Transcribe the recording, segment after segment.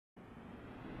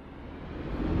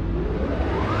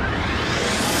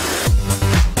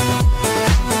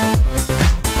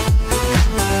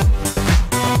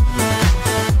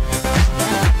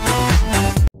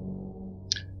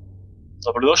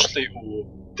Dobrodošli u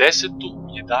 10.,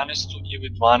 11. ili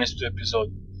 12.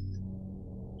 epizodu.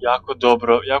 Jako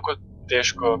dobro, jako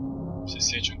teško se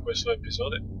sjećam koje su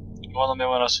epizode. Uglavnom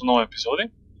evo nas u novoj epizodi.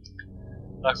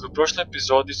 Dakle, u prošloj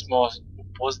epizodi smo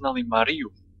upoznali Mariju,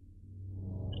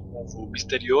 ovu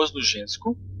misterioznu žensku,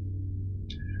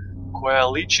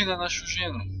 koja liči na našu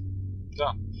ženu. Da.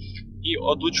 I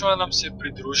odlučila nam se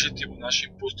pridružiti u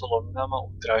našim pustolovnama u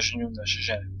traženju naše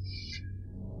žene.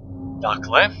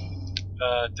 Dakle,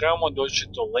 trebamo doći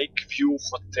do Lakeview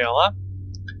hotela,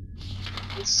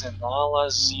 koji se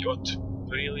nalazi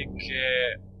otprilike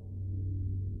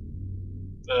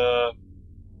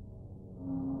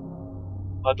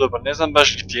pa dobro, ne znam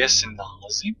baš gdje se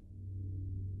nalazi,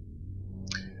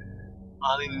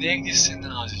 ali negdje se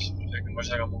nalazi. Čekaj,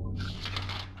 možda ga mogu naći.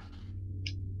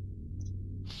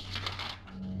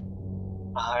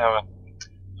 Aha, evo ga.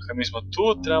 Dakle, mi smo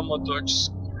tu, trebamo doći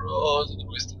skroz do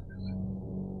druge strane.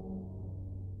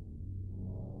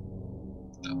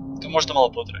 Da, to možda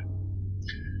malo potraje.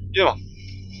 Idemo.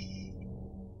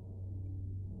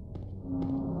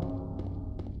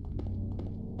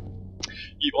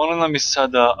 I ona nam je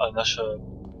sada naša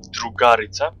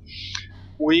drugarica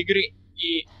u igri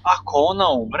i ako ona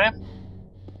umre,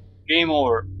 game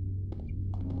over.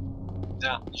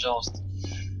 Da, nažalost.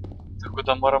 Tako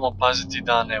da moramo paziti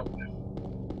da ne umre.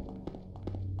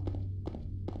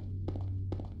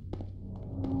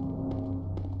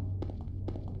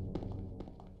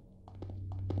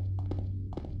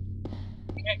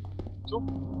 Ok, tu.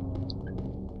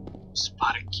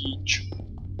 Sparkić.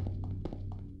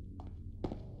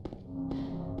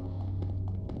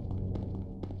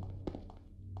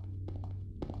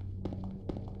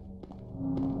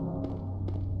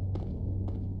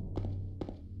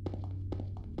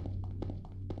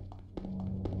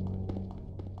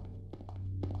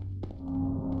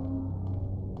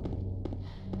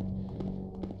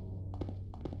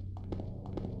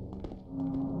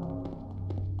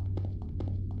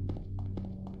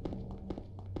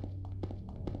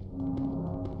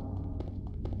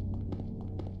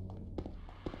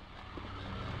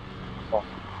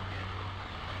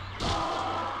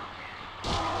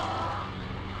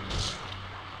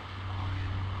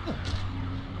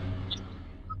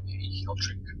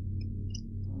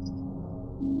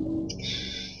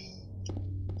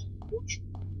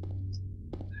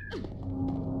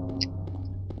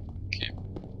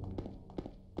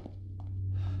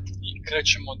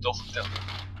 Krećemo do hotela.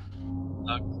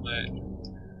 Dakle,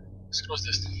 skroz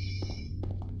desno.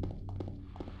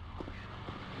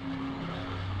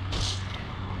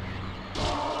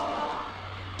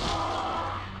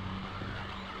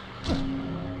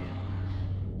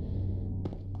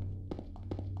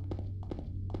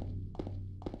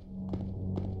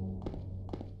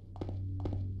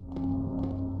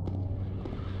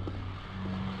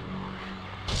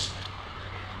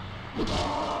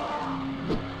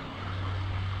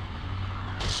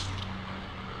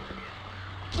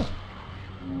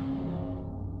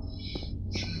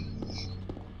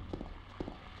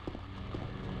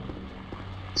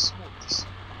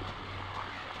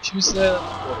 Čim se jedan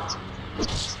dvorac,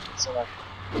 se onako,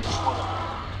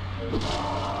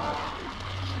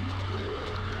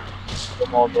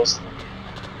 to malo dosta.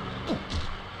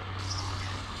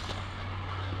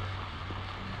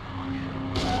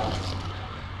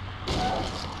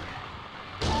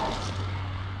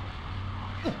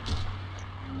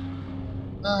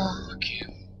 Okej.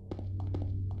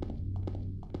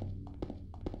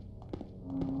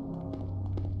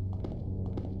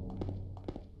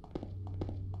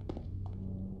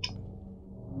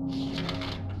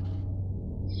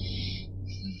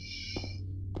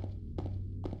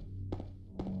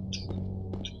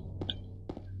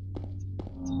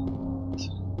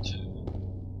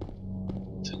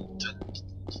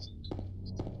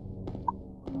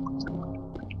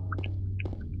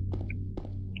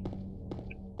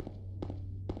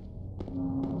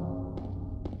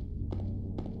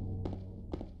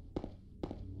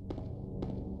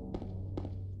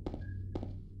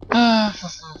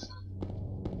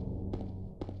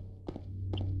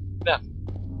 Da.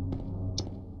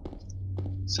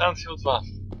 Sunfield 2.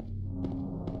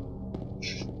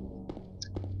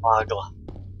 Magla.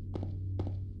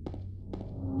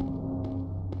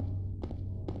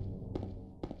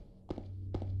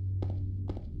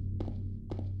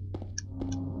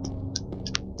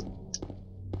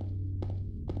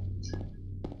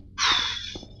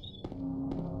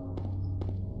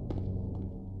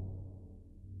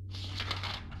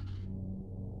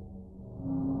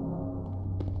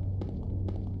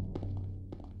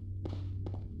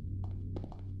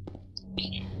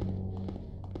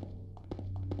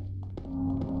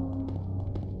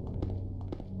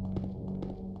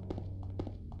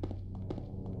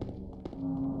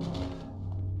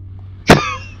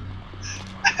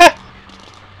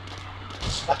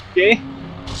 okej.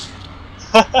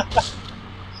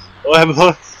 Ovo je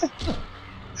bilo...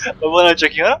 Ovo je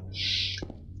neočekivano.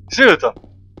 Svi je to.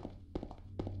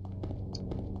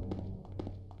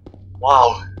 Wow.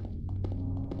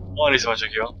 Ovo nisam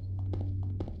očekivao.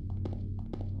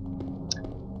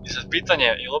 I sad pitanje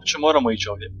je, jel uopće moramo ići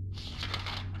ovdje?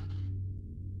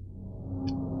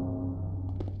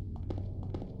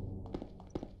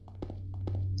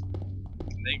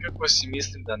 Nekako si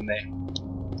mislim da ne.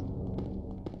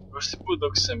 Prošli put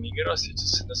dok sam igrao, sjećam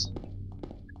se da sam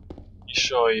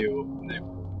išao i u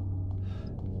neku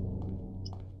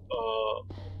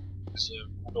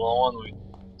glaonu i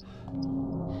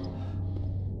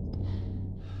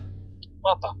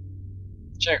mapa.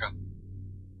 Čeka.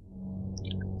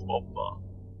 Opa.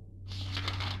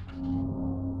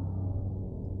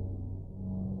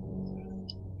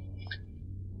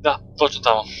 Da, točno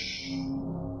tamo.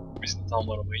 Mislim da tamo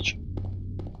moramo ići.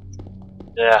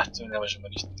 Ja, tu ne možemo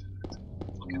ništa.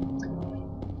 Okay.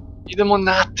 Idemo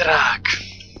natrag!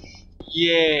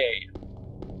 Jej!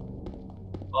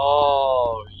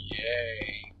 Oh,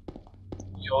 jej!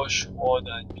 Još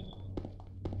hodanje.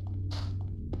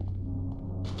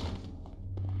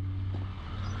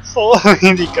 Ovo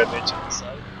nikad nećemo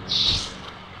sad.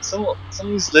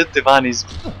 Samo izlete van iz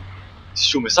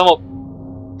šume, samo...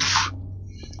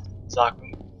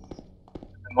 Zakon.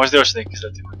 Možda još neki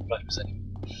izleti van, baš me zanima.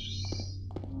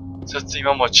 Sad se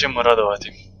imamo o čemu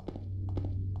radovati.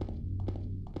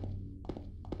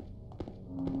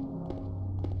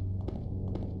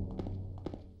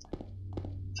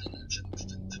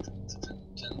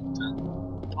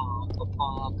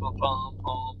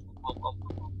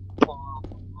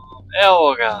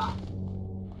 Evo ga!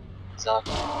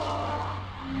 Zakon.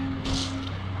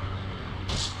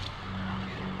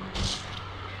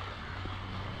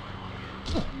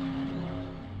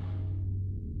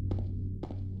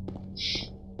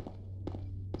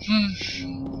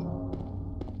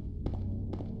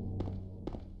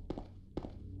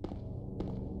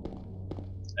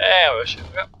 Evo još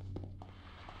jednoga.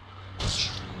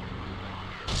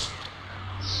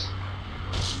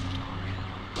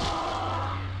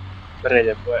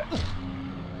 Preljepo je.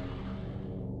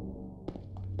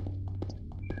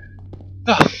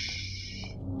 Da.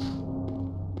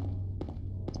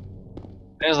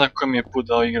 Ne znam koji mi je put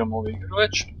da igram ovu igru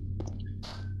već.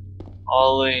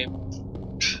 Ali...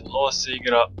 Ova se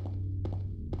igra...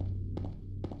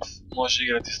 Može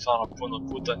igrati stvarno puno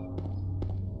puta.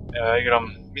 Evo ja igram...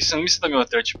 Mislim da mi je ovo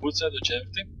treći put sad, do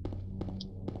četvrti.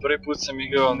 Prvi put sam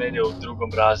igrao negdje u drugom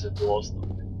razredu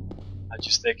osnovne.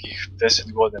 Znači s nekih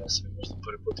 10 godina sam je možda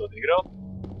prvi put odigrao.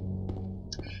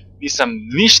 Nisam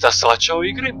ništa shvaćao u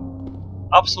igri.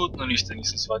 Apsolutno ništa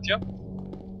nisam shvatio.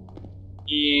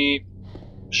 I...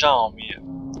 žao mi je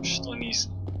što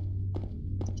nisam.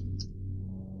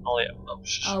 Ali evo,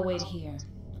 I'll wait here.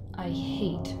 I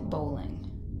hate bowling.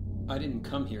 I didn't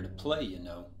come here to play, you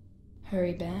know.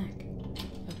 Hurry back,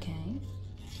 okay?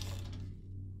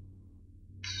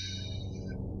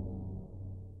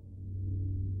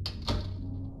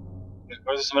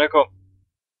 Kao što sam rekao,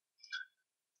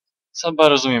 sad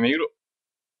bar razumijem igru,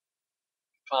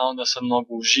 pa onda sad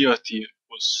mogu uživati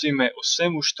u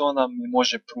svemu što ona mi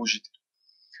može pružiti.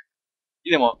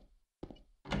 Idemo.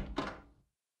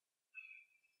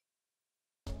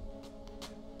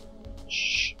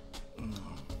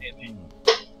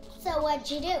 So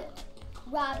what'd you do?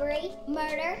 Robbery?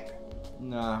 Murder?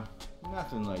 Nah,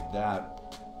 nothing like that.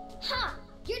 Huh!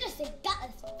 You're just a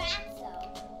gutless fatso.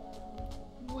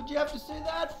 What'd you have to say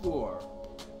that for?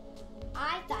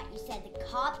 I thought you said the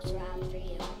cops were after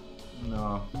you.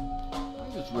 No, I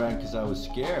just ran because I was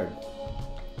scared.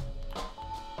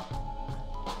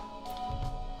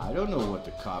 I don't know what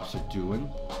the cops are doing.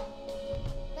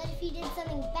 But if you did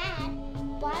something bad,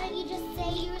 why don't you just say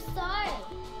you were sorry?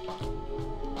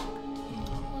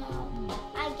 Well,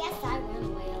 I guess I run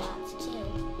away a lot too.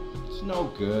 It's no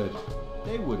good.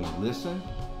 They wouldn't listen.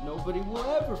 Nobody will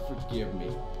ever forgive me.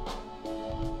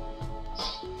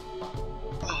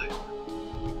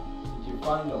 Did you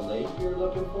find the lady you're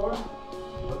looking for?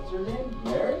 What's her name?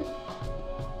 Mary?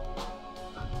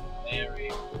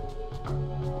 Mary.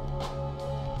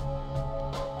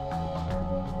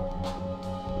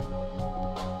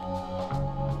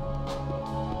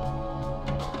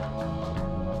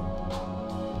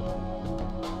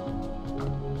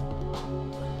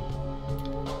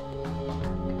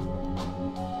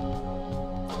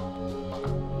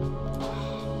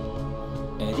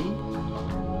 Eddie?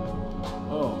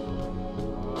 Oh,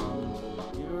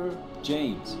 you're...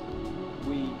 James.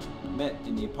 We met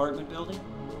in the apartment building?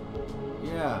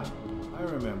 Yeah, I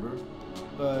remember.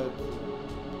 But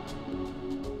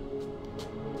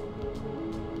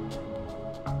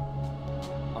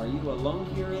Are you alone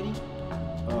here, Eddie?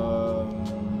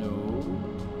 No.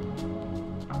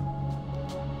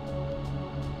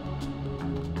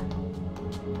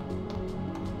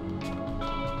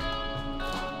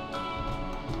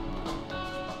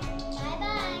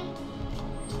 Bye-bye.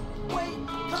 Wait!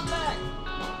 Come back!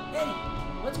 Eddie,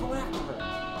 let's go after her.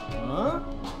 Huh?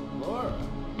 Laura?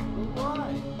 Why?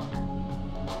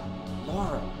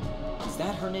 Laura, is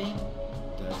that her name?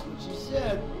 That's what she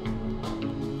said.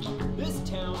 This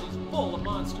town is full of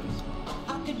monsters.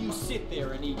 How can you sit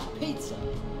there and eat pizza?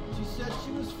 She said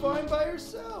she was fine by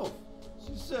herself.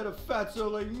 She said a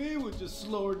fatso like me would just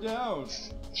slow her down.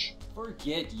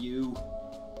 Forget you.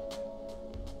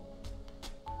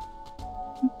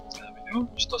 Da vidimo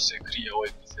što se krije u ovoj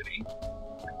pizzeriji.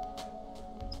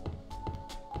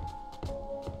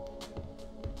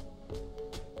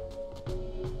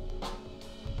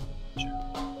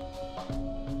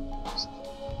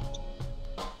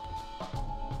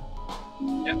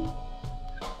 Ja.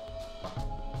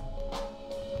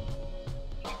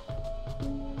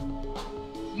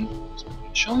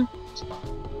 Spriječali.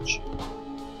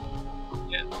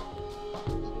 Je.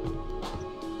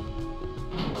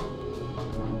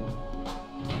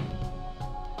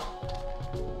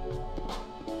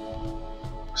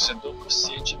 Ako se dobro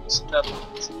sjećam, mislim da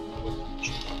sam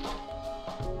odličio.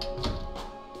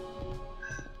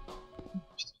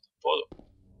 Što je to podo?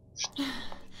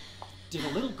 Did a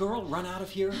little girl run out of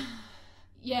here?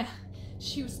 Yeah,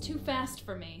 she was too fast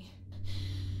for me.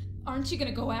 Aren't you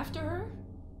gonna go after her?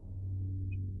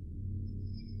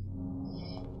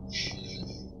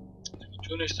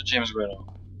 Tu nešto James gledao.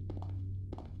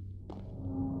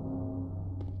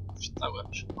 Šta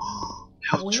gledaš?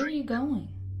 Where are you going?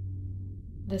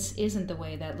 This isn't the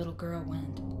way that little girl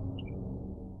went.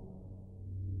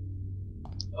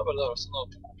 Dobro, sam ovo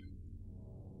pokupio.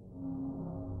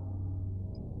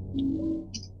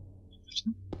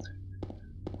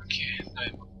 Okej,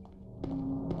 dajmo.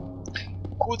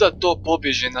 Kuda to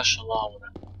pobježe naša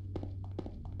Laura?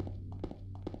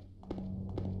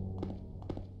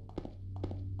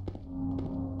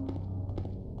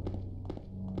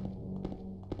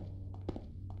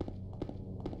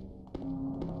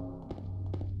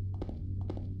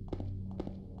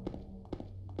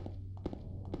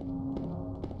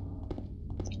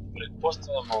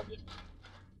 Pretpostavljam ovdje.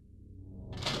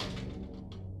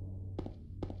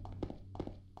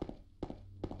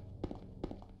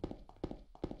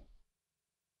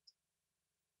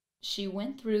 She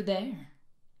went through there.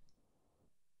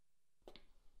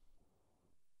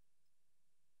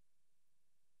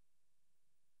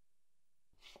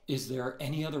 Is there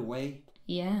any other way?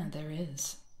 Yeah, there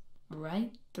is.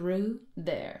 Right through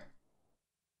there.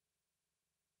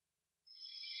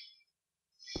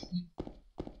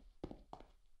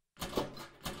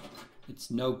 It's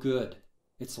no good.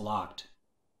 It's locked.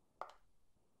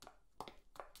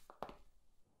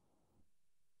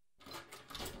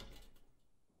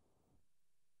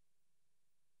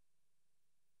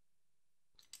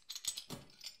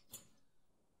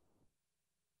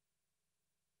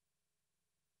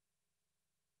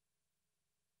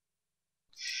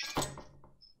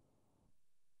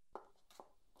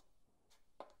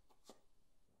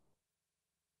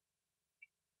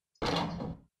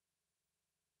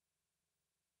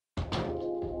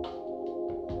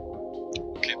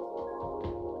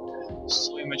 S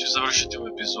ovime ću završiti ovu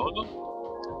epizodu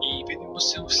i vidimo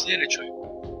se u sljedećoj.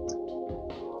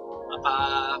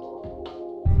 Pa!